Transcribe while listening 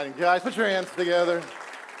And guys, put your hands together.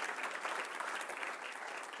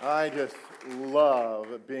 I just love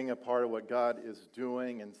being a part of what God is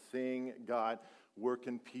doing and seeing God work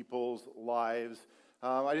in people's lives.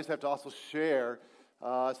 I just have to also share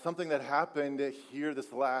something that happened here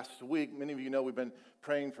this last week. Many of you know we've been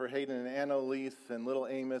praying for Hayden and Annalise and little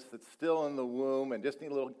Amos that's still in the womb and just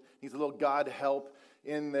needs a little God help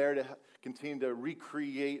in there to continue to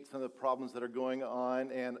recreate some of the problems that are going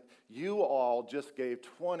on. And you all just gave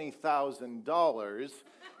 $20,000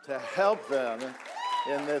 to help them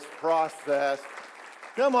in this process.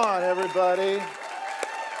 Come on, everybody.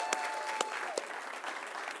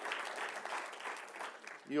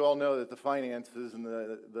 You all know that the finances and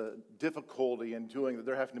the difficulty in doing that,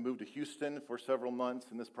 they're having to move to Houston for several months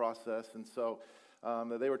in this process. And so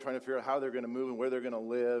they were trying to figure out how they're going to move and where they're going to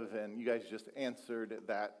live, and you guys just answered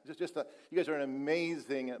that. You guys are an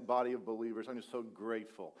amazing body of believers. I'm just so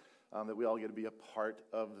grateful that we all get to be a part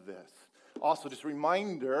of this. Also, just a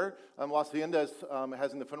reminder, Los Haciendas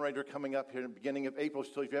has the fundraiser coming up here at the beginning of April.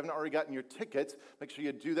 So if you haven't already gotten your tickets, make sure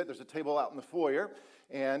you do that. There's a table out in the foyer.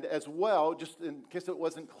 And as well, just in case it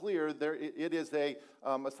wasn't clear, it is a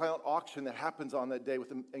silent auction that happens on that day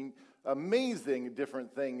with amazing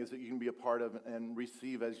different things that you can be a part of and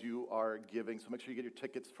receive as you are giving. So make sure you get your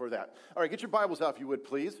tickets for that. All right, get your Bibles out if you would,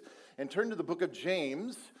 please, and turn to the book of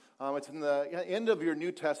James. It's in the end of your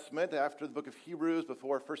New Testament, after the book of Hebrews,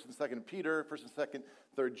 before 1st and 2nd Peter, 1st and 2nd,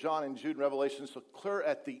 3rd John, and Jude, and Revelation, so clear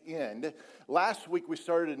at the end. Last week we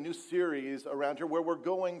started a new series around here where we're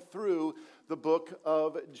going through the book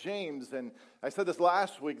of James. And I said this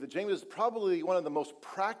last week, that James is probably one of the most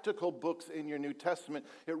practical books in your New Testament.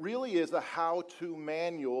 It really is a how-to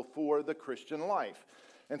manual for the Christian life.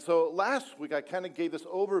 And so last week, I kind of gave this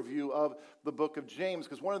overview of the book of James,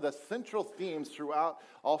 because one of the central themes throughout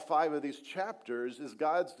all 5 of these chapters is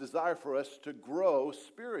God's desire for us to grow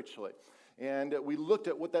spiritually. And we looked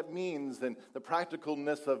at what that means and the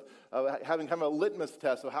practicalness of having kind of a litmus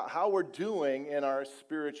test of how we're doing in our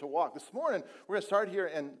spiritual walk. This morning, we're going to start here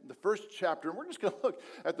in the first chapter, and we're just going to look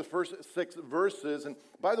at the first 6 verses. And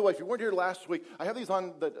by the way, if you weren't here last week, I have these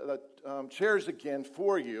on the chairs again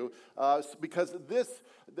for you, because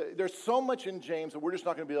there's so much in James that we're just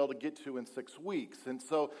not going to be able to get to in 6 weeks. And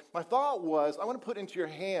so my thought was, I want to put into your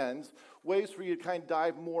hands ways for you to kind of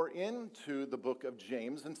dive more into the book of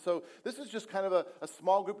James. And so this is just kind of a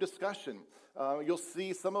small group discussion. You'll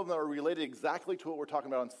see some of them are related exactly to what we're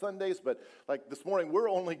talking about on Sundays, but like this morning, we're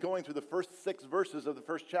only going through the first 6 verses of the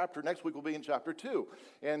first chapter. Next week, we'll be in chapter 2.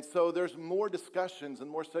 And so there's more discussions and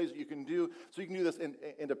more studies that you can do. So you can do this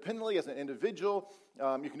independently as an individual.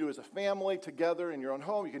 You can do it as a family together in your own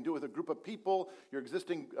home. You can do it with a group of people. Your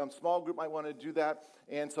existing small group might want to do that.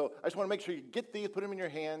 And so I just want to make sure you get these, put them in your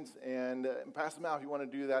hands, and pass them out if you want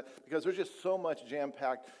to do that, because there's just so much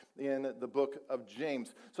jam-packed in the book of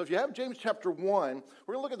James. So if you have James chapter 1,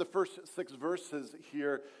 we're going to look at the first 6 verses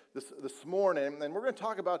here this morning, and we're going to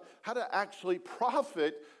talk about how to actually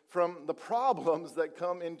profit from the problems that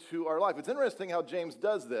come into our life. It's interesting how James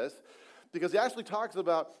does this, because he actually talks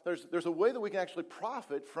about there's a way that we can actually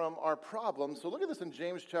profit from our problems. So look at this in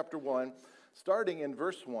James chapter 1, starting in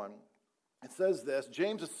verse 1. It says this: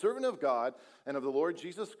 James, a servant of God and of the Lord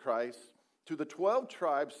Jesus Christ, to the 12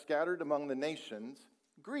 tribes scattered among the nations,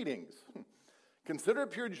 greetings. Consider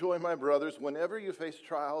it pure joy, my brothers, whenever you face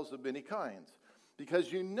trials of many kinds,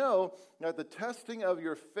 because you know that the testing of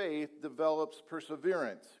your faith develops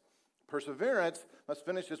perseverance. Perseverance must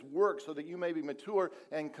finish its work so that you may be mature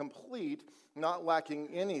and complete, not lacking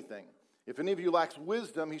anything. If any of you lacks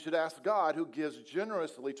wisdom, he should ask God, who gives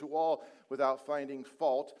generously to all without finding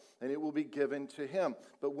fault, and it will be given to him.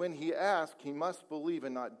 But when he asks, he must believe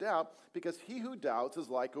and not doubt, because he who doubts is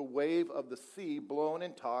like a wave of the sea blown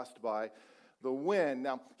and tossed by the wind.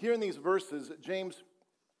 Now, here in these verses, James,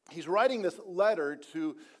 he's writing this letter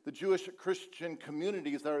to the Jewish Christian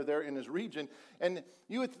communities that are there in his region, and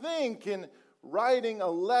you would think in writing a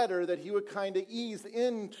letter that he would kind of ease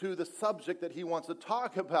into the subject that he wants to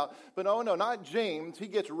talk about. But no, not James. He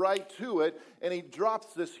gets right to it, and he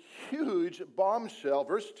drops this huge bombshell.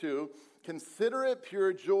 Verse 2, consider it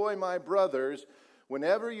pure joy, my brothers,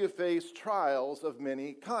 whenever you face trials of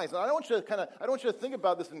many kinds. Now, I don't want you to think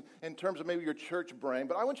about this in terms of maybe your church brain,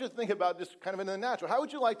 but I want you to think about this kind of in the natural. How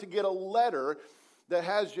would you like to get a letter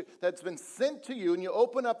that's been sent to you, and you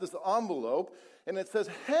open up this envelope, and it says,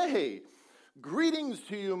 hey, greetings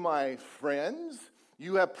to you, my friends.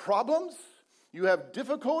 You have problems? You have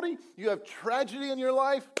difficulty? You have tragedy in your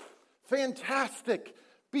life? Fantastic.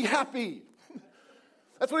 Be happy.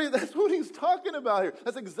 That's what he's talking about here.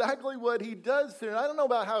 That's exactly what he does here. And I don't know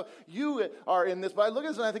about how you are in this, but I look at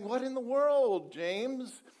this and I think, what in the world,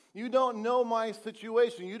 James? You don't know my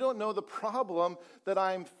situation. You don't know the problem that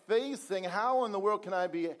I'm facing. How in the world can I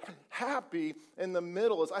be happy in the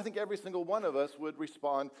middle? I think every single one of us would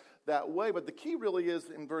respond that way. But the key really is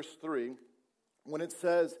in verse 3 when it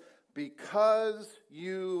says, because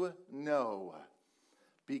you know.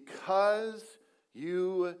 Because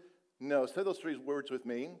you know. Say those three words with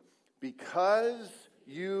me. Because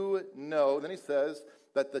you know. Then he says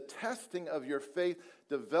that the testing of your faith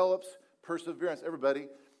develops perseverance. Everybody,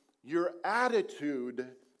 your attitude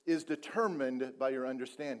is determined by your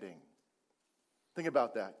understanding. Think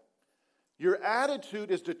about that. Your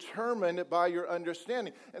attitude is determined by your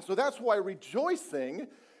understanding. And so that's why rejoicing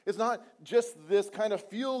is not just this kind of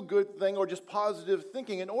feel-good thing or just positive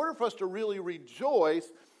thinking. In order for us to really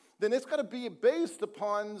rejoice, then it's got to be based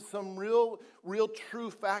upon some real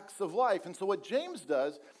true facts of life. And so what James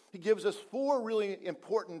does, he gives us 4 really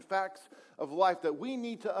important facts of life that we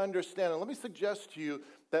need to understand. And let me suggest to you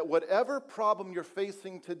that whatever problem you're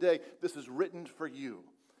facing today, this is written for you.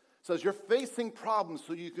 It says you're facing problems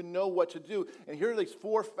so you can know what to do. And here are these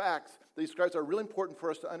 4 facts that he describes are really important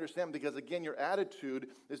for us to understand because, again, your attitude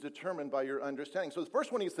is determined by your understanding. So the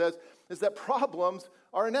first one he says is that problems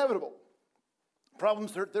are inevitable.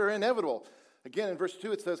 Problems, they're inevitable. Again, in verse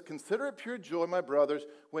 2, it says, consider it pure joy, my brothers,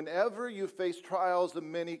 whenever you face trials of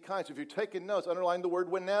many kinds. If you're taking notes, underline the word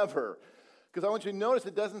whenever. Because I want you to notice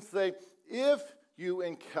it doesn't say, if you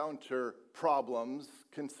encounter problems,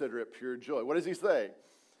 consider it pure joy. What does he say?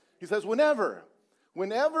 He says, whenever.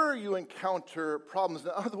 Whenever you encounter problems.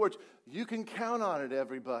 In other words, you can count on it,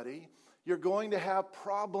 everybody. You're going to have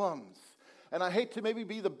problems. And I hate to maybe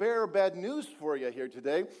be the bearer of bad news for you here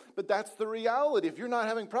today, but that's the reality. If you're not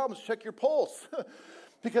having problems, check your pulse.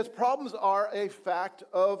 Because problems are a fact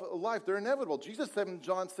of life. They're inevitable. Jesus said in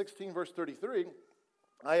John 16, verse 33,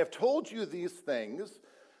 I have told you these things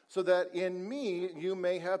so that in me you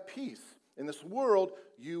may have peace. In this world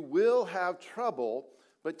you will have trouble,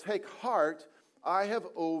 but take heart, I have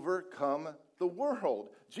overcome the world.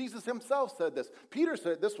 Jesus himself said this. Peter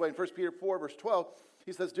said it this way in 1 Peter 4, verse 12.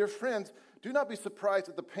 He says, dear friends, do not be surprised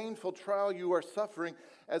at the painful trial you are suffering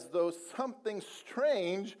as though something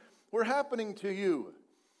strange were happening to you.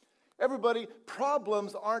 Everybody,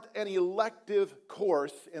 problems aren't an elective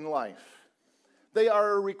course in life. They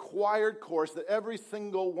are a required course that every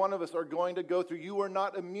single one of us are going to go through. You are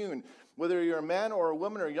not immune. Whether you're a man or a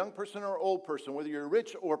woman or a young person or an old person, whether you're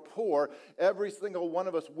rich or poor, every single one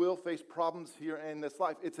of us will face problems here in this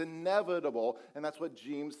life. It's inevitable, and that's what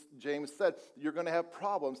James said. You're going to have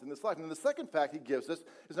problems in this life. And the second fact he gives us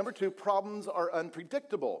is number 2, problems are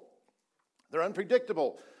unpredictable. They're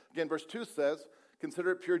unpredictable. Again, verse 2 says,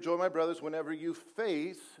 consider it pure joy, my brothers, whenever you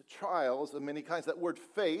face trials of many kinds. That word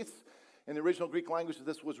face, in the original Greek language that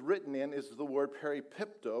this was written in, is the word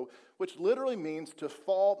peripipto, which literally means to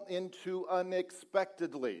fall into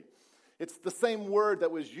unexpectedly. It's the same word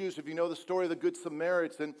that was used, if you know the story of the Good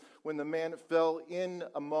Samaritan, when the man fell in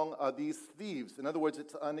among these thieves. In other words,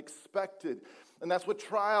 it's unexpected. And that's what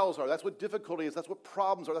trials are. That's what difficulty is. That's what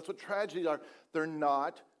problems are. That's what tragedies are. They're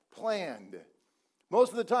not planned.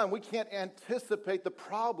 Most of the time, we can't anticipate the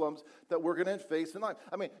problems that we're going to face in life.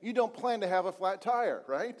 I mean, you don't plan to have a flat tire,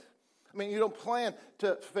 right? I mean, you don't plan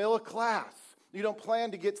to fail a class. You don't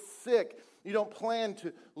plan to get sick. You don't plan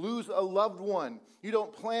to lose a loved one. You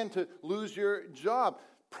don't plan to lose your job.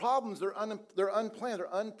 Problems, they're unplanned.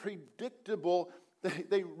 They're unpredictable.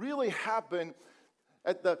 They really happen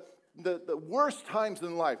at the worst times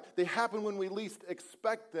in life. They happen when we least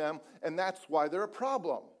expect them, and that's why they're a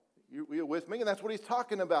problem. You with me? And that's what he's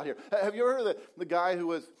talking about here. Have you ever heard of the guy who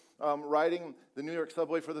was riding the New York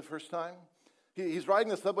subway for the first time? He's riding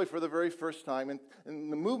the subway for the very first time, and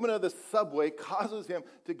the movement of the subway causes him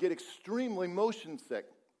to get extremely motion sick.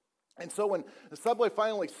 And so when the subway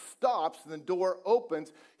finally stops and the door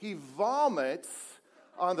opens, he vomits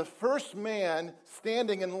on the first man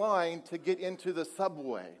standing in line to get into the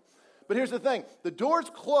subway. But here's the thing. The doors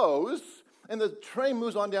close, and the train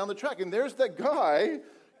moves on down the track, and there's that guy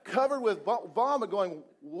covered with vomit going,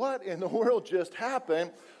 what in the world just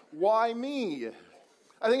happened? Why me?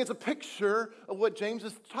 I think it's a picture of what James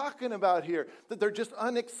is talking about here, that they're just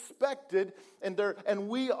unexpected, and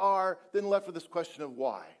we are then left with this question of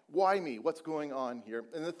why. Why me? What's going on here?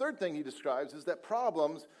 And the third thing he describes is that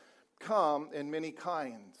problems come in many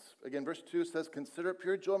kinds. Again, verse 2 says, consider it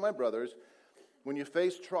pure joy, my brothers, when you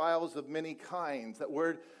face trials of many kinds. That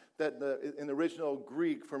word in the original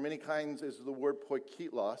Greek for many kinds is the word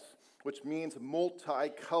poikilos, which means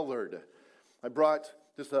multicolored. I brought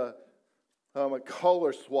just a a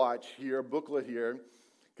color swatch here, a booklet here,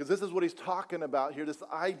 because this is what he's talking about here, this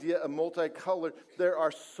idea of multicolored. There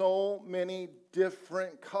are so many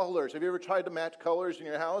different colors. Have you ever tried to match colors in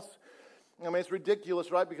your house? I mean, it's ridiculous,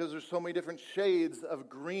 right? Because there's so many different shades of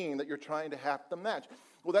green that you're trying to have to match.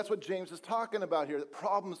 Well, that's what James is talking about here, that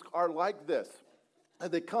problems are like this.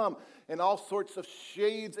 And they come in all sorts of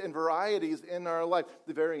shades and varieties in our life.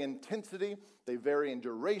 They vary in intensity, they vary in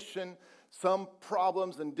duration. Some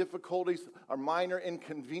problems and difficulties are minor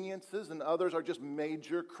inconveniences, and others are just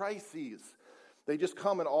major crises. They just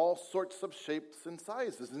come in all sorts of shapes and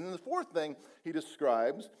sizes. And then the fourth thing he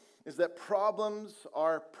describes is that problems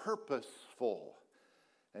are purposeful.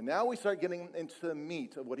 And now we start getting into the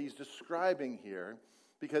meat of what he's describing here,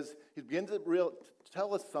 because he begins to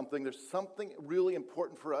tell us something. There's something really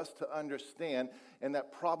important for us to understand, and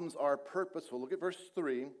that problems are purposeful. Look at verse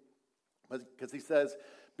 3, because he says,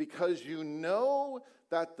 because you know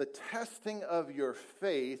that the testing of your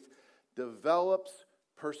faith develops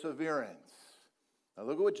perseverance. Now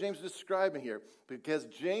look at what James is describing here, because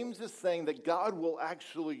James is saying that God will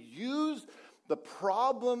actually use the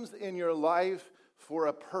problems in your life for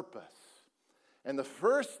a purpose. And the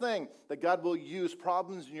first thing that God will use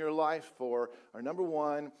problems in your life for are, number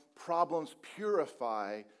one, problems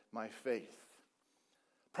purify my faith.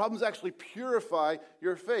 Problems actually purify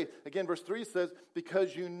your faith. Again, verse 3 says,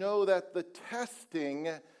 because you know that the testing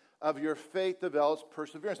of your faith develops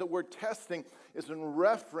perseverance. That word testing is in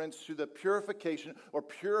reference to the purification or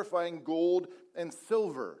purifying gold and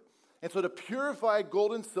silver. And so to purify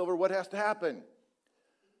gold and silver, what has to happen?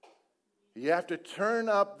 You have to turn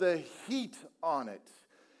up the heat on it.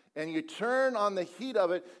 And you turn on the heat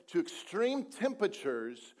of it to extreme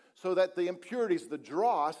temperatures so that the impurities, the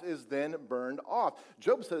dross, is then burned off.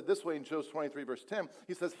 Job said it this way in Job 23, verse 10.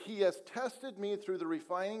 He says, he has tested me through the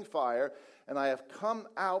refining fire, and I have come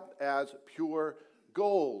out as pure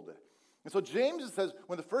gold. And so James says,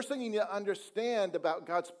 when the first thing you need to understand about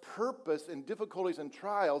God's purpose in difficulties and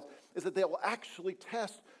trials is that they will actually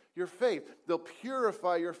test your faith. They'll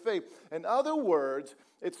purify your faith. In other words,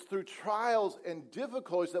 it's through trials and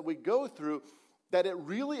difficulties that we go through that it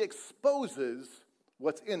really exposes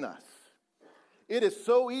what's in us. It is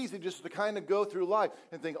so easy just to kind of go through life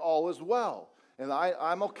and think all is well, and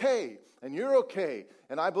I'm okay, and you're okay,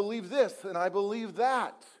 and I believe this, and I believe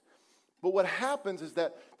that. But what happens is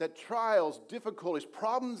that trials, difficulties,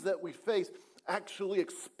 problems that we face actually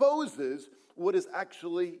exposes what is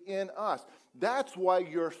actually in us. That's why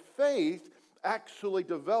your faith actually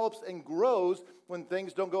develops and grows when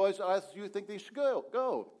things don't go as you think they should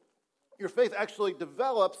go. Your faith actually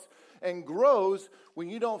develops and grows when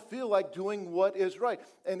you don't feel like doing what is right.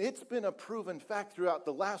 And it's been a proven fact throughout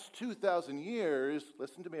the last 2,000 years,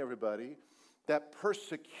 listen to me everybody, that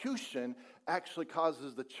persecution actually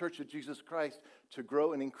causes the Church of Jesus Christ to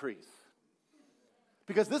grow and increase.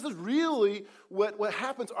 Because this is really what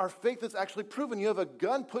happens. Our faith is actually proven. You have a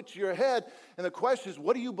gun put to your head, and the question is,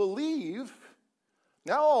 what do you believe?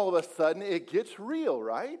 Now all of a sudden it gets real,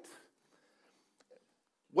 right?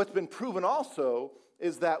 What's been proven also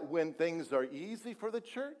is that when things are easy for the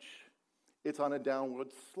church, it's on a downward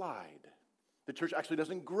slide. The church actually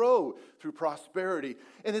doesn't grow through prosperity.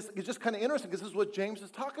 And it's just kind of interesting because this is what James is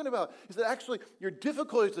talking about. Is that actually your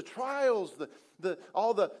difficulties, the trials,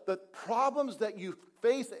 all the problems that you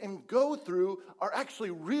face and go through are actually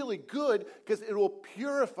really good because it will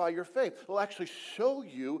purify your faith. It will actually show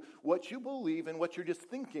you what you believe and what you're just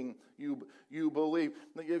thinking you believe.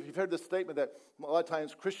 You've heard this statement that a lot of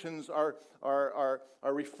times Christians are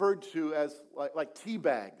referred to as like tea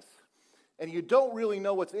bags. And you don't really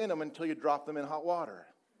know what's in them until you drop them in hot water.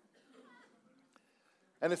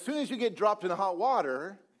 And as soon as you get dropped in hot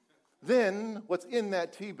water, then what's in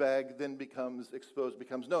that tea bag then becomes exposed,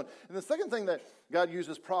 becomes known. And the second thing that God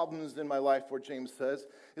uses problems in my life for, James says,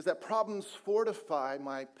 is that problems fortify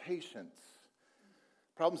my patience.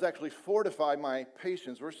 Problems actually fortify my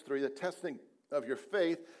patience. Verse 3, the testing of your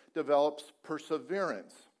faith develops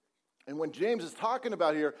perseverance. And when James is talking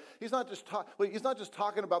about here, he's not just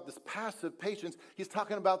talking about this passive patience. He's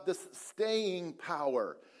talking about this staying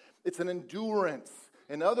power. It's an endurance.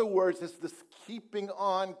 In other words, it's this keeping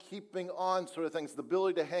on sort of thing. It's the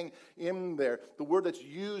ability to hang in there. The word that's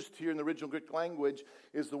used here in the original Greek language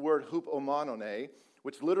is the word hupomonone,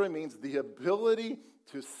 which literally means the ability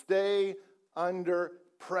to stay under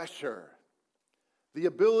pressure. The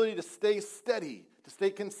ability to stay steady, to stay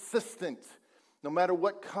consistent, no matter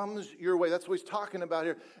what comes your way. That's what he's talking about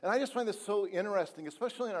here. And I just find this so interesting,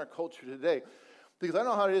 especially in our culture today, because I don't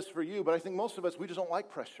know how it is for you, but I think most of us, we just don't like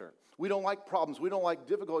pressure. We don't like problems. We don't like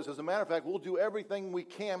difficulties. As a matter of fact, we'll do everything we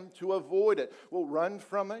can to avoid it. We'll run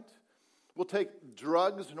from it. We'll take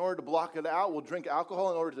drugs in order to block it out. We'll drink alcohol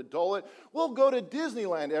in order to dull it. We'll go to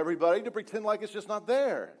Disneyland, everybody, to pretend like it's just not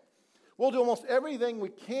there. We'll do almost everything we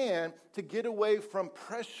can to get away from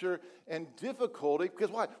pressure and difficulty because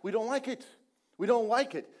why? We don't like it. We don't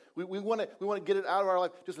like it. We want to get it out of our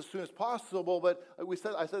life just as soon as possible. But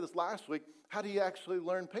I said this last week. How do you actually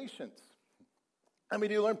learn patience? I mean,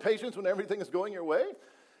 do you learn patience when everything is going your way?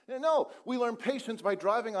 No, we learn patience by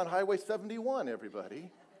driving on Highway 71, everybody.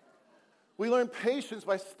 We learn patience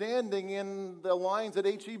by standing in the lines at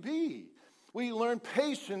H-E-B. We learn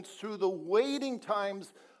patience through the waiting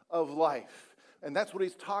times of life. And that's what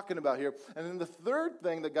he's talking about here. And then the third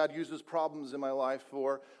thing that God uses problems in my life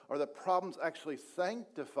for are that problems actually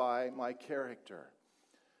sanctify my character.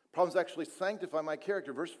 Problems actually sanctify my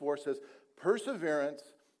character. Verse 4 says, perseverance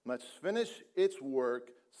must finish its work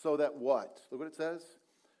so that what? Look what it says.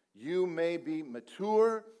 You may be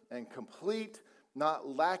mature and complete, not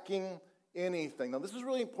lacking anything. Now, this is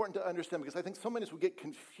really important to understand because I think so many of us will get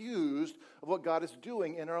confused of what God is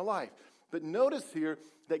doing in our life. But notice here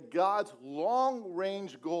that God's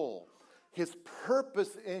long-range goal, his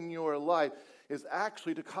purpose in your life, is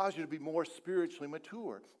actually to cause you to be more spiritually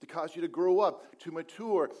mature, to cause you to grow up, to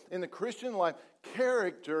mature. In the Christian life,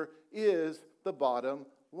 character is the bottom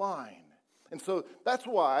line. And so that's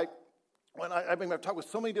why when I've talked with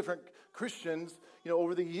so many different Christians,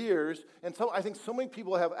 over the years, and so I think so many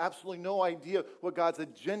people have absolutely no idea what God's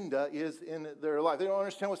agenda is in their life. They don't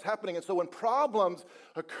understand what's happening. And so when problems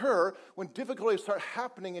occur, when difficulties start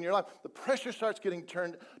happening in your life, the pressure starts getting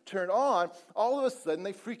turned on, all of a sudden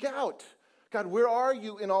they freak out. God, where are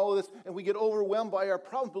you in all of this? And we get overwhelmed by our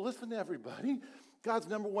problems. But listen to everybody. God's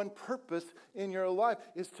number one purpose in your life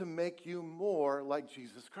is to make you more like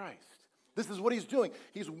Jesus Christ. This is what he's doing.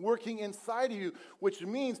 He's working inside of you, which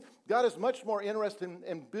means God is much more interested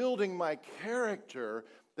in building my character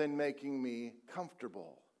than making me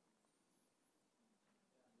comfortable.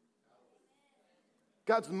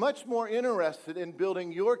 God's much more interested in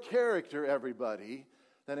building your character, everybody,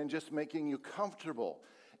 than in just making you comfortable.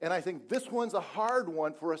 And I think this one's a hard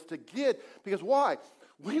one for us to get because why?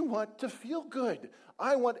 We want to feel good.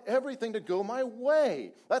 I want everything to go my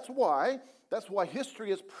way. That's why history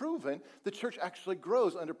has proven the church actually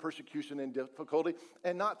grows under persecution and difficulty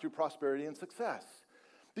and not through prosperity and success.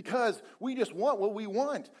 Because we just want what we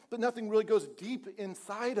want, but nothing really goes deep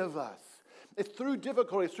inside of us. It's through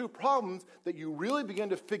difficulty, it's through problems that you really begin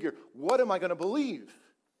to figure, what am I going to believe?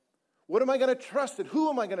 What am I going to trust in? Who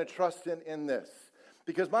am I going to trust in this?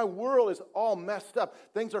 Because my world is all messed up.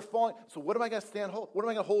 Things are falling. So what am I going to what am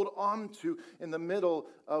I going to hold on to in the middle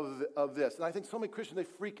of this? And I think so many Christians, they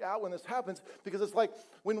freak out when this happens because it's like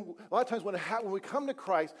a lot of times when we come to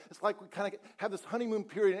Christ, it's like we kind of have this honeymoon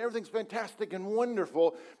period and everything's fantastic and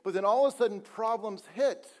wonderful. But then all of a sudden problems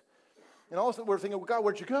hit. And all of a sudden we're thinking, well, God,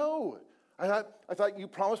 where'd you go? I thought you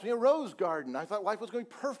promised me a rose garden. I thought life was going to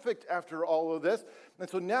be perfect after all of this. And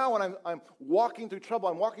so now when I'm walking through trouble,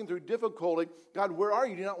 I'm walking through difficulty, God, where are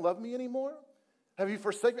you? Do you not love me anymore? Have you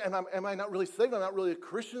forsaken me? Am I not really saved? I'm not really a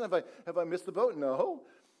Christian? Have I missed the boat? No.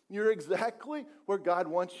 You're exactly where God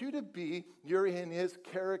wants you to be. You're in his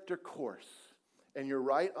character course. And you're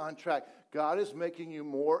right on track. God is making you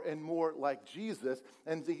more and more like Jesus.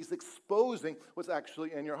 And he's exposing what's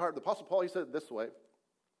actually in your heart. The Apostle Paul, he said it this way.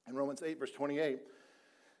 In Romans 8, verse 28,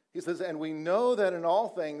 he says, and we know that in all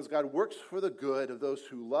things God works for the good of those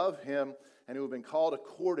who love him and who have been called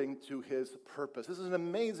according to his purpose. This is an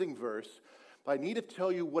amazing verse, but I need to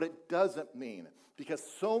tell you what it doesn't mean because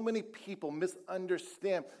so many people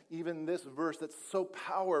misunderstand even this verse that's so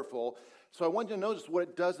powerful. So I want you to notice what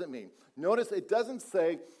it doesn't mean. Notice it doesn't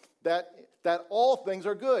say that all things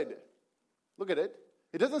are good. Look at it.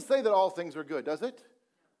 It doesn't say that all things are good, does it?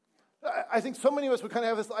 I think so many of us, we kind of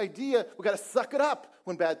have this idea, we've got to suck it up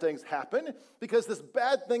when bad things happen because this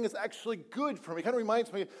bad thing is actually good for me. It kind of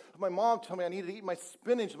reminds me of my mom telling me I need to eat my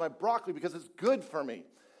spinach and my broccoli because it's good for me.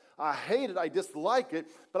 I hate it, I dislike it,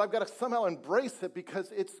 but I've got to somehow embrace it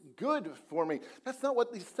because it's good for me. That's not what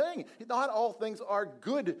he's saying. Not all things are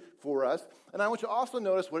good for us. And I want you to also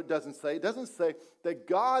notice what it doesn't say. It doesn't say that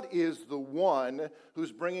God is the one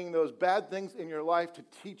who's bringing those bad things in your life to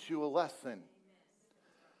teach you a lesson.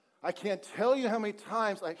 I can't tell you how many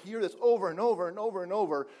times I hear this over and over and over and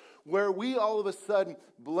over where we all of a sudden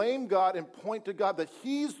blame God and point to God that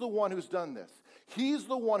he's the one who's done this. He's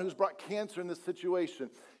the one who's brought cancer in this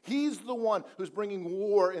situation. He's the one who's bringing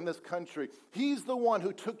war in this country. He's the one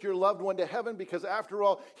who took your loved one to heaven because after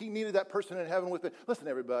all, he needed that person in heaven with it. Listen,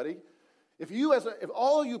 everybody, if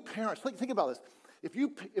all you parents, think about this.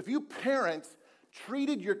 If you parents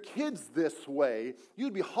treated your kids this way,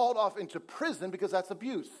 you'd be hauled off into prison because that's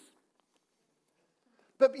abuse.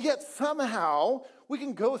 But yet somehow we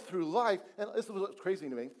can go through life, and this is what's crazy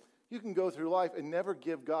to me. You can go through life and never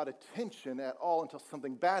give God attention at all until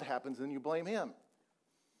something bad happens and you blame him.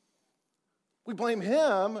 We blame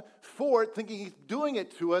him for it, thinking he's doing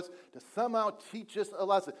it to us to somehow teach us a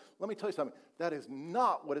lesson. Let me tell you something. That is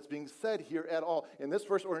not what is being said here at all. In this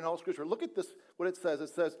verse or in all Scripture, look at this, what it says. It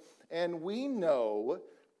says, and we know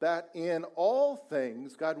that in all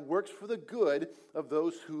things God works for the good of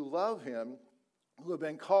those who love him, who have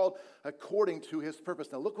been called according to his purpose.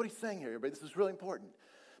 Now look what he's saying here, everybody. This is really important.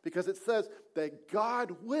 Because it says that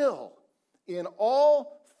God will, in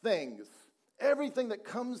all things, everything that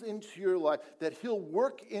comes into your life, that he'll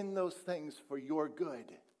work in those things for your good.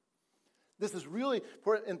 This is really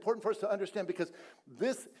important for us to understand, because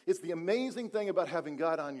this is the amazing thing about having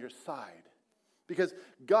God on your side. Because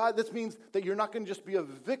God, this means that you're not going to just be a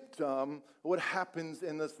victim of what happens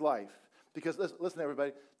in this life. Because listen,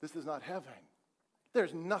 everybody, this is not heaven.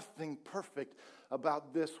 There's nothing perfect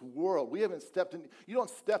about this world. We haven't stepped in. You don't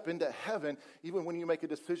step into heaven even when you make a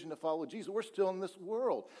decision to follow Jesus. We're still in this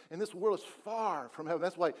world, and this world is far from heaven.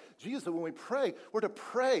 That's why Jesus said when we pray, we're to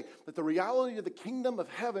pray that the reality of the kingdom of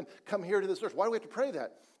heaven come here to this earth. Why do we have to pray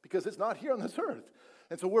that? Because it's not here on this earth.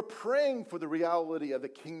 And so we're praying for the reality of the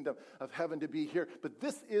kingdom of heaven to be here. But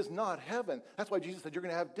this is not heaven. That's why Jesus said you're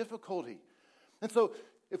going to have difficulty. And so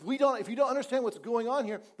if you don't understand what's going on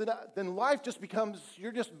here, then life just becomes,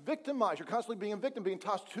 you're just victimized. You're constantly being a victim, being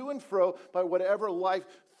tossed to and fro by whatever life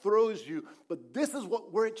throws you. But this is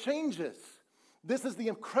where it changes. This is the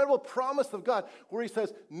incredible promise of God, where he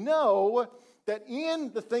says, know that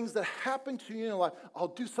in the things that happen to you in life, I'll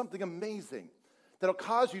do something amazing that'll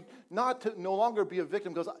cause you no longer be a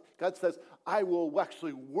victim, because God says, I will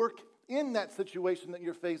actually work in that situation that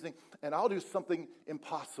you're facing, and I'll do something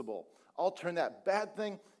impossible. I'll turn that bad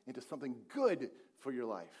thing into something good for your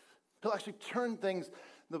life. He'll actually turn things,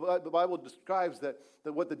 the Bible describes that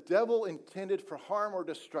what the devil intended for harm or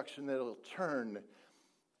destruction, that it'll turn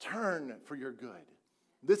for your good.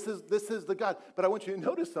 This is the God. But I want you to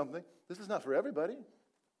notice something. This is not for everybody.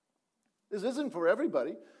 This isn't for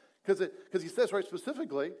everybody. Because he says right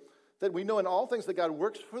specifically that we know in all things that God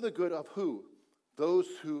works for the good of who? Those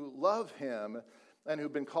who love him and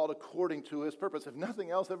who've been called according to his purpose. If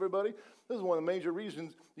nothing else, everybody, this is one of the major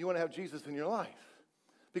reasons you want to have Jesus in your life.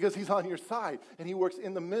 Because he's on your side, and he works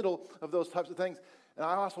in the middle of those types of things. And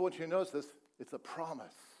I also want you to notice this. It's a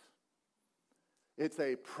promise. It's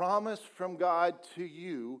a promise from God to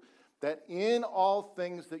you that in all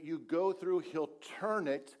things that you go through, he'll turn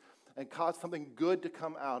it and cause something good to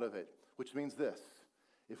come out of it. Which means this.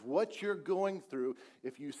 If what you're going through,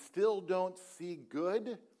 if you still don't see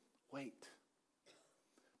good, wait.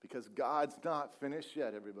 Because God's not finished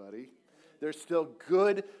yet, everybody. There's still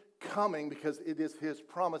good coming, because it is his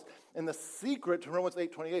promise. And the secret to Romans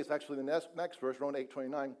 8:28 is actually the next verse, Romans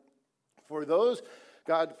 8:29. For those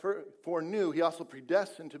God foreknew, he also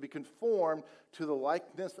predestined to be conformed to the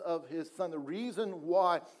likeness of his Son. The reason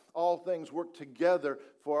why all things work together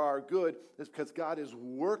for our good is because God is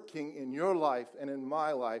working in your life and in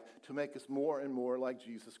my life to make us more and more like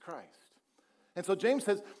Jesus Christ. And so James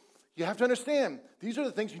says, you have to understand, these are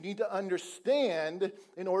the things you need to understand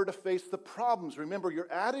in order to face the problems. Remember, your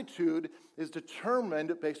attitude is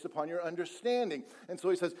determined based upon your understanding. And so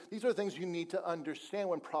he says, these are the things you need to understand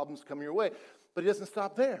when problems come your way. But he doesn't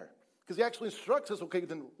stop there, because he actually instructs us, okay,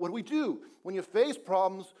 then what do we do? When you face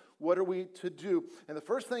problems, what are we to do? And the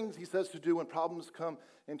first thing he says to do when problems come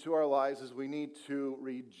into our lives is we need to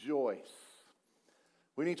rejoice.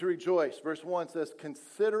 We need to rejoice. Verse 1 says,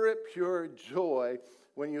 consider it pure joy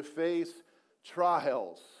when you face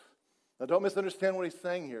trials. Now, don't misunderstand what he's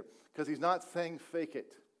saying here, because he's not saying fake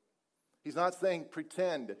it. He's not saying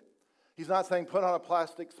pretend. He's not saying put on a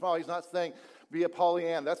plastic smile. He's not saying be a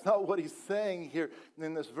Pollyanna. That's not what he's saying here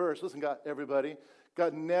in this verse. Listen, God, everybody,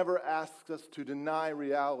 God never asks us to deny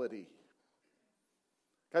reality.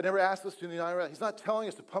 God never asks us to deny reality. He's not telling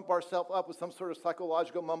us to pump ourselves up with some sort of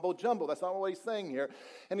psychological mumbo-jumbo. That's not what he's saying here.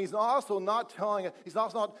 And he's also not telling us, he's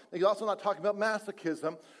also not talking about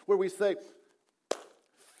masochism, where we say,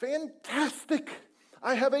 fantastic,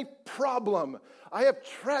 I have a problem. I have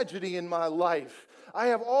tragedy in my life. I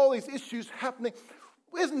have all these issues happening.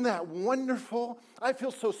 Isn't that wonderful? I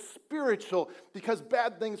feel so spiritual because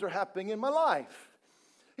bad things are happening in my life.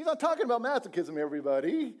 He's not talking about masochism,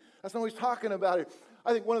 everybody. That's not what he's talking about here.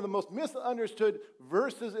 I think one of the most misunderstood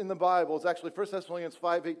verses in the Bible is actually 1 Thessalonians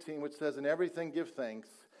 5:18, which says, in everything give thanks,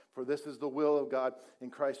 for this is the will of God in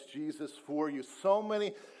Christ Jesus for you. So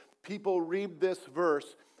many people read this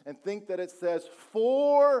verse and think that it says,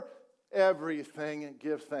 for everything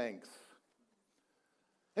give thanks.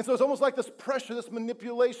 And so it's almost like this pressure, this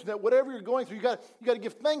manipulation that whatever you're going through, you got to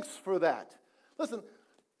give thanks for that. Listen,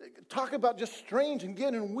 talk about just strange and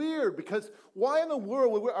getting weird, because why in the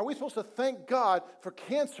world are we supposed to thank God for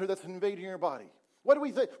cancer that's invading your body? What do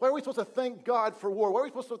we think? Why are we supposed to thank God for war? Why are we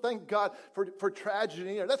supposed to thank God for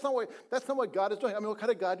tragedy? That's not what God is doing. I mean, what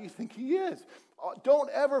kind of God do you think he is? Don't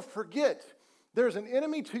ever forget, there's an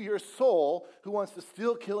enemy to your soul who wants to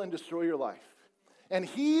steal, kill, and destroy your life. And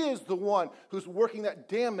he is the one who's working that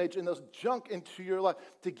damage and those junk into your life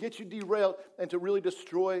to get you derailed and to really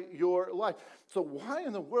destroy your life. So why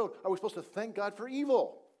in the world are we supposed to thank God for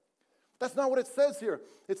evil? That's not what it says here.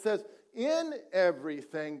 It says, in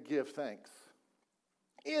everything give thanks.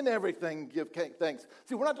 In everything give thanks.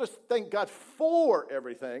 See, we're not just thank God for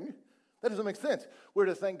everything. That doesn't make sense. We're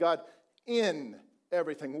to thank God in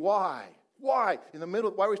everything. Why? Why? In the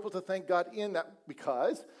middle, why are we supposed to thank God in that?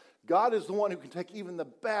 Because God is the one who can take even the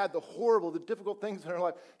bad, the horrible, the difficult things in our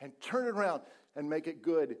life and turn it around and make it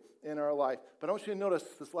good in our life. But I want you to notice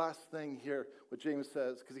this last thing here, what James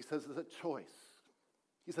says, because he says it's a choice.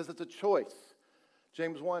 He says it's a choice.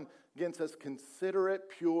 James 1, again, says, consider it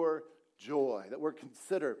pure joy. That word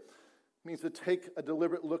consider means to take a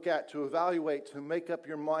deliberate look at, to evaluate, to make up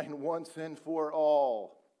your mind once and for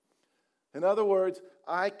all. In other words,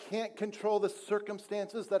 I can't control the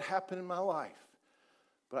circumstances that happen in my life,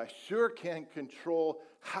 but I sure can control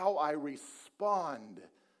how I respond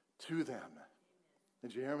to them.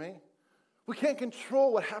 Did you hear me? We can't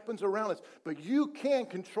control what happens around us, but you can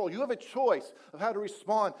control. You have a choice of how to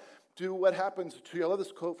respond to what happens to you. I love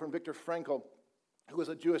this quote from Viktor Frankl, who was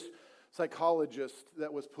a Jewish psychologist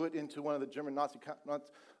that was put into one of the German Nazi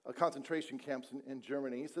concentration camps in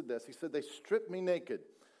Germany. He said this. He said, they stripped me naked.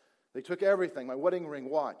 They took everything, my wedding ring,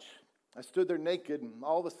 watch. I stood there naked and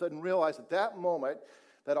all of a sudden realized at that moment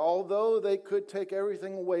that although they could take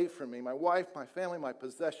everything away from me, my wife, my family, my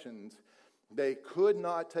possessions, they could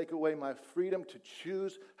not take away my freedom to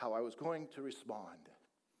choose how I was going to respond.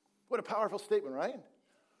 What a powerful statement, right?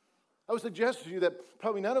 I would suggest to you that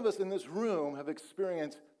probably none of us in this room have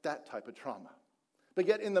experienced that type of trauma. But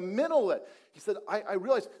yet in the middle of it, he said, I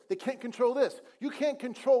realize they can't control this. You can't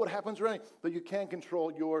control what happens around you, but you can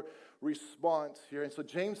control your response here. And so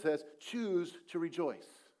James says, choose to rejoice.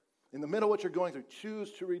 In the middle of what you're going through,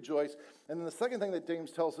 choose to rejoice. And then the second thing that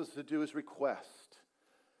James tells us to do is request.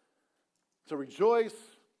 So rejoice,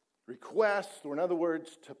 request, or in other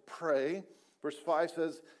words, to pray. Verse 5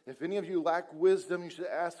 says, if any of you lack wisdom, you should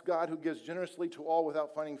ask God, who gives generously to all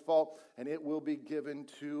without finding fault, and it will be given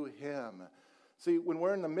to him. See, when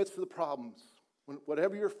we're in the midst of the problems,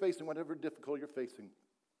 whatever you're facing, whatever difficulty you're facing,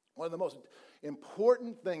 one of the most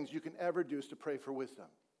important things you can ever do is to pray for wisdom.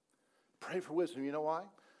 Pray for wisdom. You know why?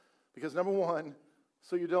 Because number one,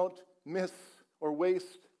 so you don't miss or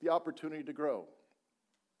waste the opportunity to grow.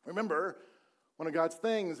 Remember, one of God's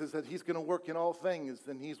things is that he's going to work in all things,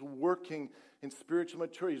 and he's working in spiritual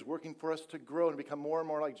maturity. He's working for us to grow and become more and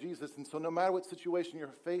more like Jesus. And so no matter what situation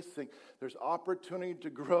you're facing, there's opportunity to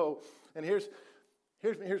grow. And here's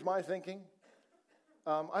my thinking.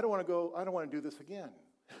 I don't want to do this again.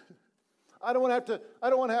 I don't want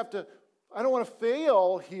to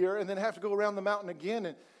fail here and then have to go around the mountain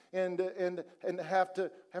again and have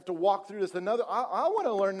to walk through this another. I want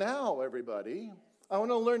to learn now, everybody. I want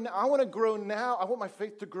to learn. I want to grow now. I want my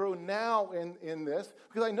faith to grow now in this,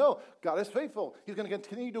 because I know God is faithful. He's going to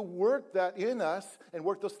continue to work that in us and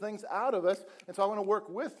work those things out of us. And so I want to work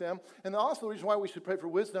with them. And also the reason why we should pray for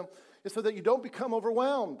wisdom is so that you don't become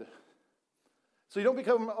overwhelmed. So you don't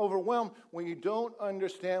become overwhelmed when you don't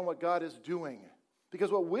understand what God is doing. Because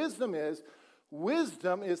what wisdom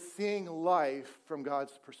is seeing life from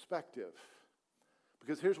God's perspective.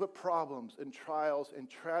 Because here's what problems and trials and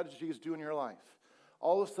tragedies do in your life.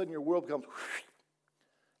 All of a sudden your world becomes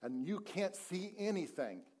and you can't see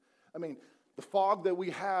anything. I mean, the fog that we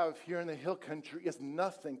have here in the hill country is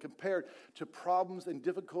nothing compared to problems and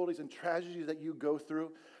difficulties and tragedies that you go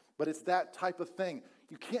through. But it's that type of thing.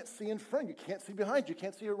 You can't see in front, you can't see behind you, you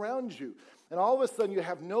can't see around you. And all of a sudden you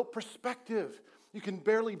have no perspective. You can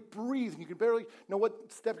barely breathe, you can barely know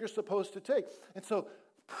what step you're supposed to take. And so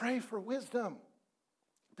pray for wisdom.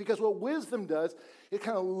 Because what wisdom does, it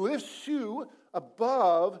kind of lifts you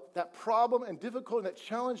above that problem and difficulty, that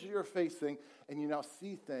challenge that you're facing, and you now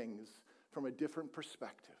see things from a different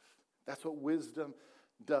perspective. That's what wisdom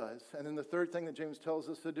does. And then the third thing that James tells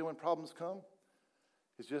us to do when problems come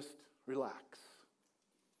is just relax.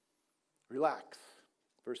 Relax.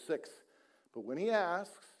 Verse 6, but when he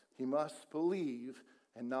asks, he must believe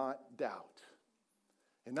and not doubt.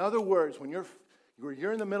 In other words, when Where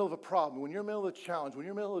you're in the middle of a problem, when you're in the middle of a challenge, when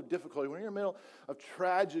you're in the middle of difficulty, when you're in the middle of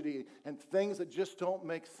tragedy and things that just don't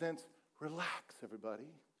make sense, relax, everybody.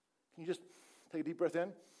 Can you just take a deep breath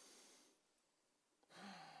in?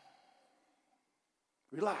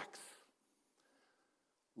 Relax.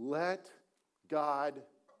 Let God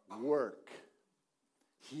work.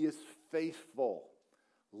 He is faithful.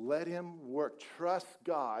 Let him work. Trust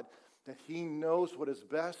God that he knows what is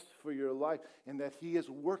best for your life and that he is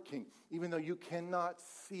working, even though you cannot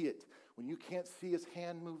see it. When you can't see his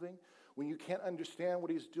hand moving, when you can't understand what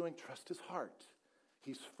he's doing, trust his heart.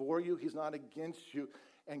 He's for you. He's not against you.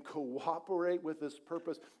 And cooperate with his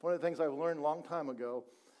purpose. One of the things I've learned a long time ago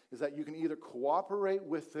is that you can either cooperate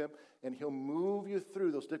with him and he'll move you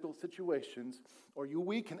through those difficult situations, or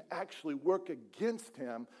we can actually work against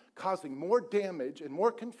him, causing more damage and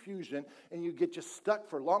more confusion, and you get just stuck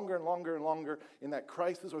for longer and longer and longer in that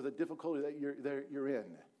crisis or the difficulty that you're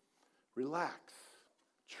in. Relax.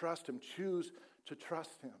 Trust him. Choose to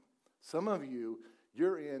trust him. Some of you,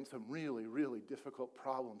 you're in some really, really difficult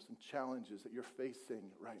problems and challenges that you're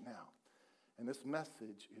facing right now. And this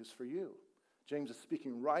message is for you. James is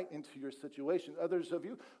speaking right into your situation. Others of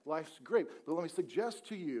you, life's great. But let me suggest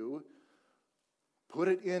to you, put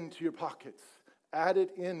it into your pockets. Add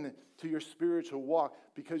it in to your spiritual walk,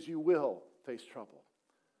 because you will face trouble.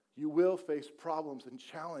 You will face problems and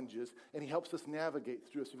challenges, and he helps us navigate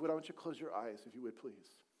through this. I want you to close your eyes, if you would,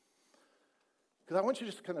 please. Because I want you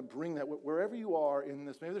to just kind of bring that, wherever you are in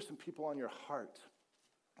this, maybe there's some people on your heart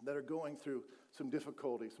that are going through some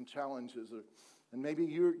difficulties, some challenges, and maybe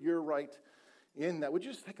you're right in that. Would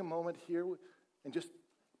you just take a moment here and just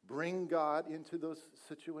bring God into those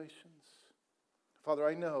situations? Father,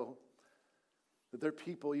 I know that there are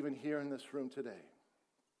people even here in this room today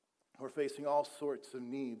who are facing all sorts of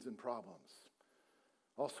needs and problems,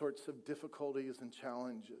 all sorts of difficulties and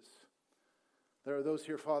challenges. There are those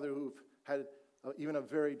here, Father, who've had even a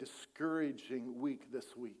very discouraging week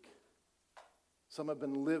this week. Some have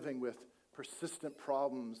been living with persistent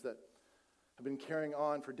problems that have been carrying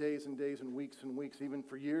on for days and days and weeks, even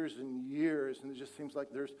for years and years, and it just seems like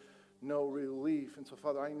there's no relief. And so,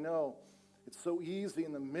 Father, I know it's so easy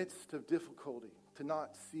in the midst of difficulty to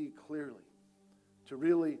not see clearly, to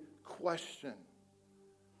really question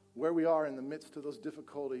where we are in the midst of those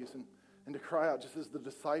difficulties, and to cry out just as the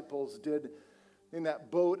disciples did in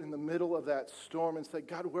that boat in the middle of that storm and say,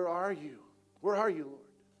 God, where are you? Where are you, Lord?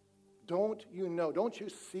 Don't you know? Don't you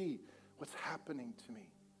see what's happening to me?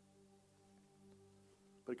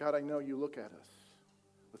 But God, I know you look at us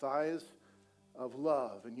with eyes of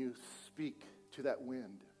love, and you speak to that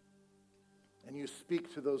wind, and you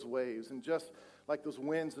speak to those waves. And just like those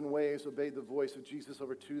winds and waves obeyed the voice of Jesus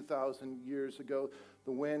over 2,000 years ago,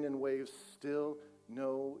 the wind and waves still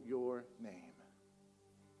know your name.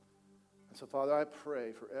 And so, Father, I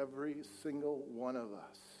pray for every single one of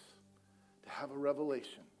us to have a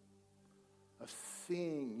revelation of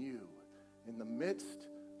seeing you in the midst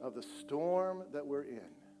of the storm that we're in.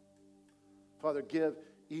 Father, give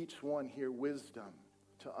each one here wisdom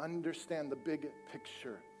to understand the big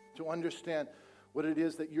picture, to understand what it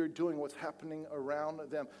is that you're doing, what's happening around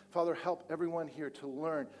them. Father, help everyone here to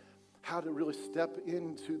learn how to really step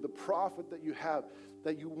into the profit that you have,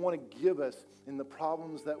 that you want to give us in the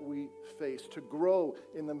problems that we face, to grow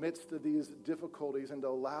in the midst of these difficulties and to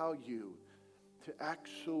allow you to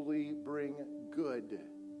actually bring good,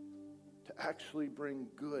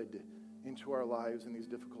 into our lives in these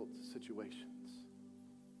difficult situations.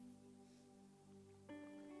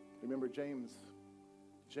 Remember James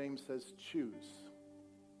says choose.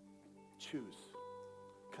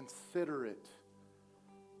 Consider it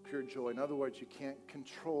pure joy. In other words, you can't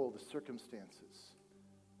control the circumstances.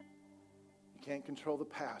 You can't control the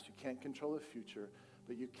past. You can't control the future.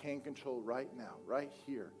 But you can control right now, right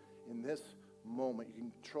here, in this moment. You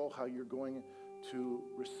can control how you're going to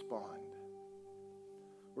respond.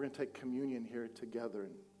 We're going to take communion here together.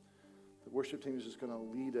 And the worship team is just going to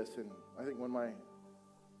lead us in, I think, one of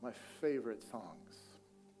my favorite songs.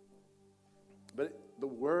 But the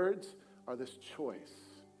words are this choice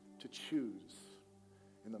to choose.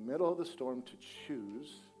 In the middle of the storm, to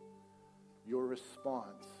choose your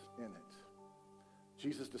response in it.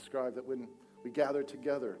 Jesus described that when we gather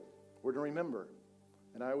together, we're to remember.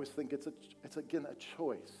 And I always think it's again a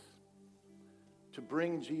choice to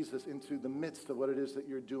bring Jesus into the midst of what it is that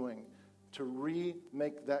you're doing, to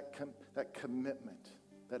remake that commitment,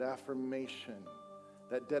 that affirmation,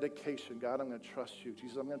 that dedication. God, I'm going to trust you.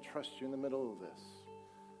 Jesus, I'm going to trust you in the middle of this.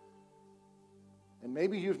 And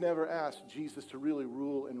maybe you've never asked Jesus to really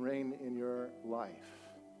rule and reign in your life.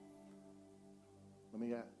 Let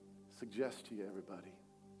me suggest to you, everybody,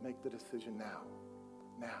 make the decision now.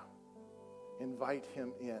 now. Invite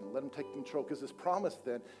him in. Let him take control, because his promise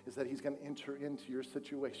then is that he's going to enter into your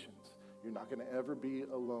situations. You're not going to ever be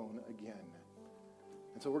alone again.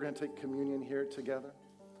 And so we're going to take communion here together.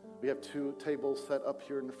 We have 2 tables set up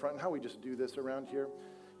here in the front. And how we just do this around here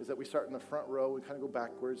is that we start in the front row. We kind of go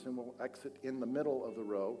backwards, and we'll exit in the middle of the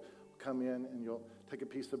row. We'll come in, and you'll take a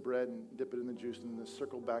piece of bread and dip it in the juice and then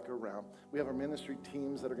circle back around. We have our ministry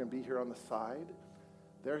teams that are going to be here on the side.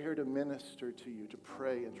 They're here to minister to you, to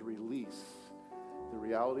pray and to release the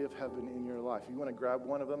reality of heaven in your life. If you want to grab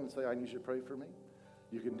one of them and say, I need you to pray for me,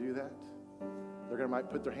 you can do that. They're going to might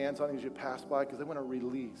put their hands on you as you pass by, because they want to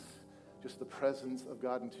release just the presence of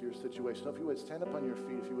God into your situation. So if you would, stand up on your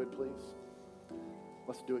feet, if you would, please.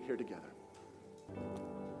 Let's do it here together.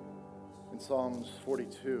 In Psalms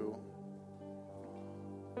 42,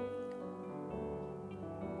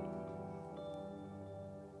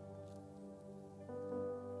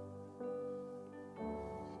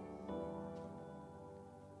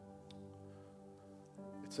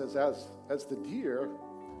 it says, as the deer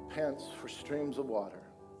pants for streams of water,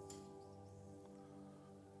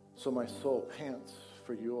 so my soul pants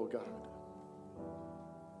for you, O God.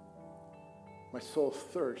 My soul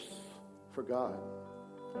thirsts for God,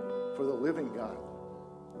 for the living God.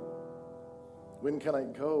 When can I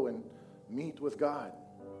go and meet with God?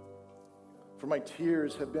 For my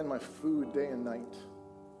tears have been my food day and night.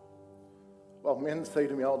 While men say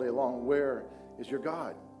to me all day long, where is your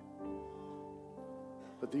God?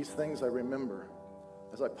 But these things I remember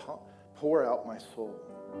as I pour out my soul.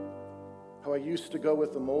 How I used to go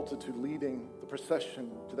with the multitude leading the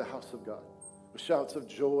procession to the house of God, with shouts of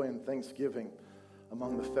joy and thanksgiving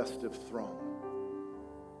among the festive throng.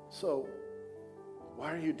 So,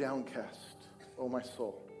 why are you downcast, O my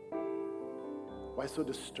soul? Why so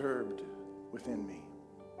disturbed within me?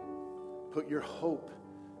 Put your hope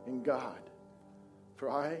in God, for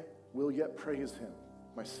I will yet praise him,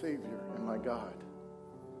 my Savior and my God.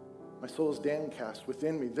 My soul is downcast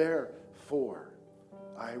within me, therefore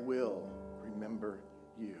I will remember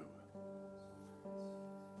you.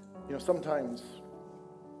 You know, sometimes,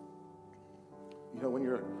 when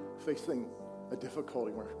you're facing a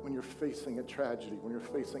difficulty, when you're facing a tragedy, when you're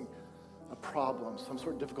facing a problem, some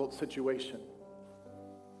sort of difficult situation,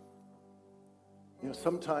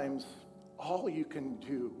 sometimes all you can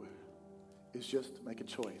do is just make a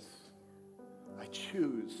choice. I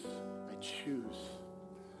choose.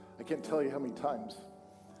 I can't tell you how many times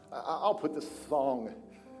I'll put this song,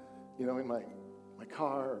 in my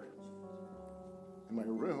car, in my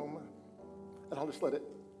room, and I'll just let it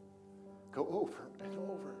go over and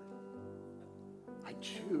over. I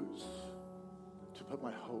choose to put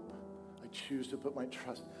my hope. I choose to put my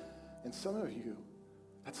trust. And some of you,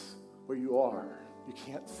 that's where you are. You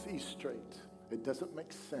can't see straight. It doesn't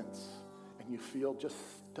make sense. And you feel just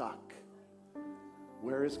stuck.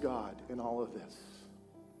 Where is God in all of this?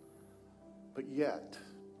 But yet,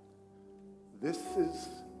 this is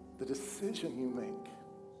the decision you make.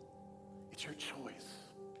 It's your choice.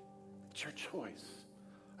 It's your choice.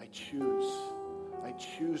 I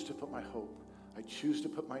choose to put my hope. I choose to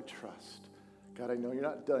put my trust. God, I know you're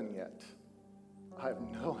not done yet. I have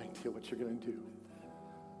no idea what you're going to do.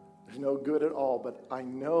 There's no good at all, but I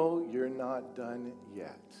know you're not done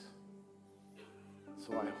yet.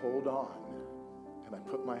 So I hold on, and I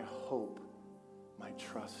put my hope, my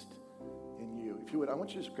trust in you. If you would, I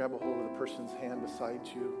want you to just grab a hold of the person's hand beside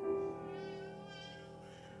you.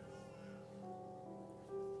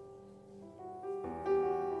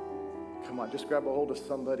 Come on, just grab a hold of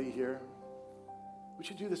somebody here. Would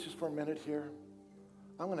you do this just for a minute here?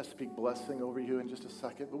 I'm going to speak blessing over you in just a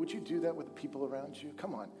second, but would you do that with the people around you?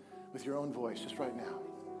 Come on, with your own voice, just right now.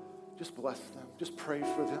 Just bless them. Just pray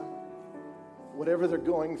for them. Whatever they're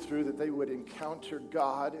going through, that they would encounter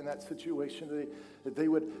God in that situation, that they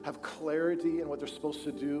would have clarity in what they're supposed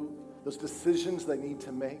to do, those decisions they need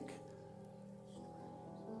to make.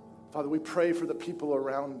 Father, we pray for the people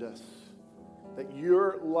around us, that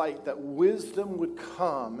your light, that wisdom would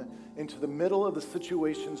come into the middle of the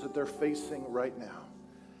situations that they're facing right now.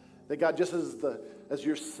 That God, just as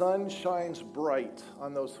your sun shines bright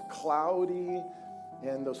on those cloudy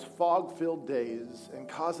and those fog-filled days and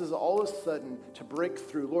causes all of a sudden to break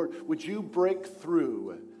through, Lord, would you break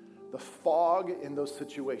through the fog in those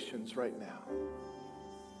situations right now?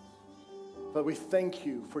 But we thank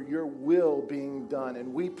you for your will being done,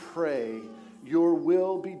 and we pray your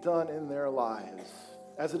will be done in their lives.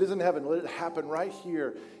 As it is in heaven, let it happen right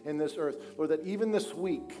here in this earth. Lord, that even this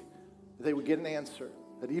week they would get an answer,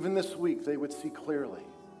 that even this week they would see clearly.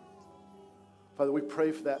 Father, we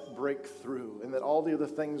pray for that breakthrough and that all the other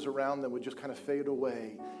things around them would just kind of fade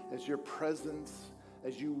away as your presence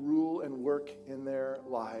as you rule and work in their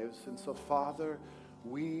lives. And so, Father,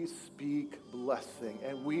 we speak blessing,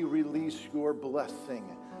 and we release your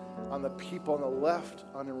blessing on the people on the left,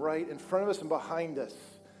 on the right, in front of us and behind us.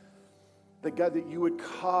 That, God, that you would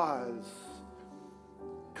cause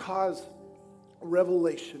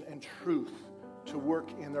revelation and truth to work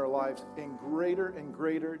in their lives in greater and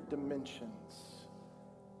greater dimensions.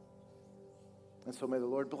 And so may the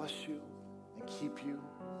Lord bless you and keep you.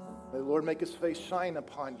 May the Lord make his face shine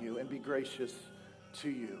upon you and be gracious to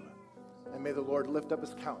you. And may the Lord lift up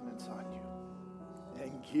his countenance on you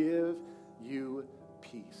and give you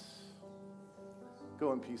peace.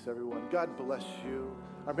 Go in peace, everyone. God bless you.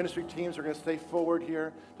 Our ministry teams are going to stay forward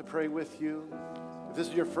here to pray with you. If this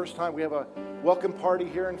is your first time, we have a welcome party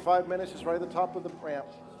here in 5 minutes, just right at the top of the ramp.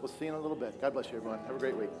 We'll see you in a little bit. God bless you, everyone. Have a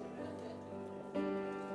great week.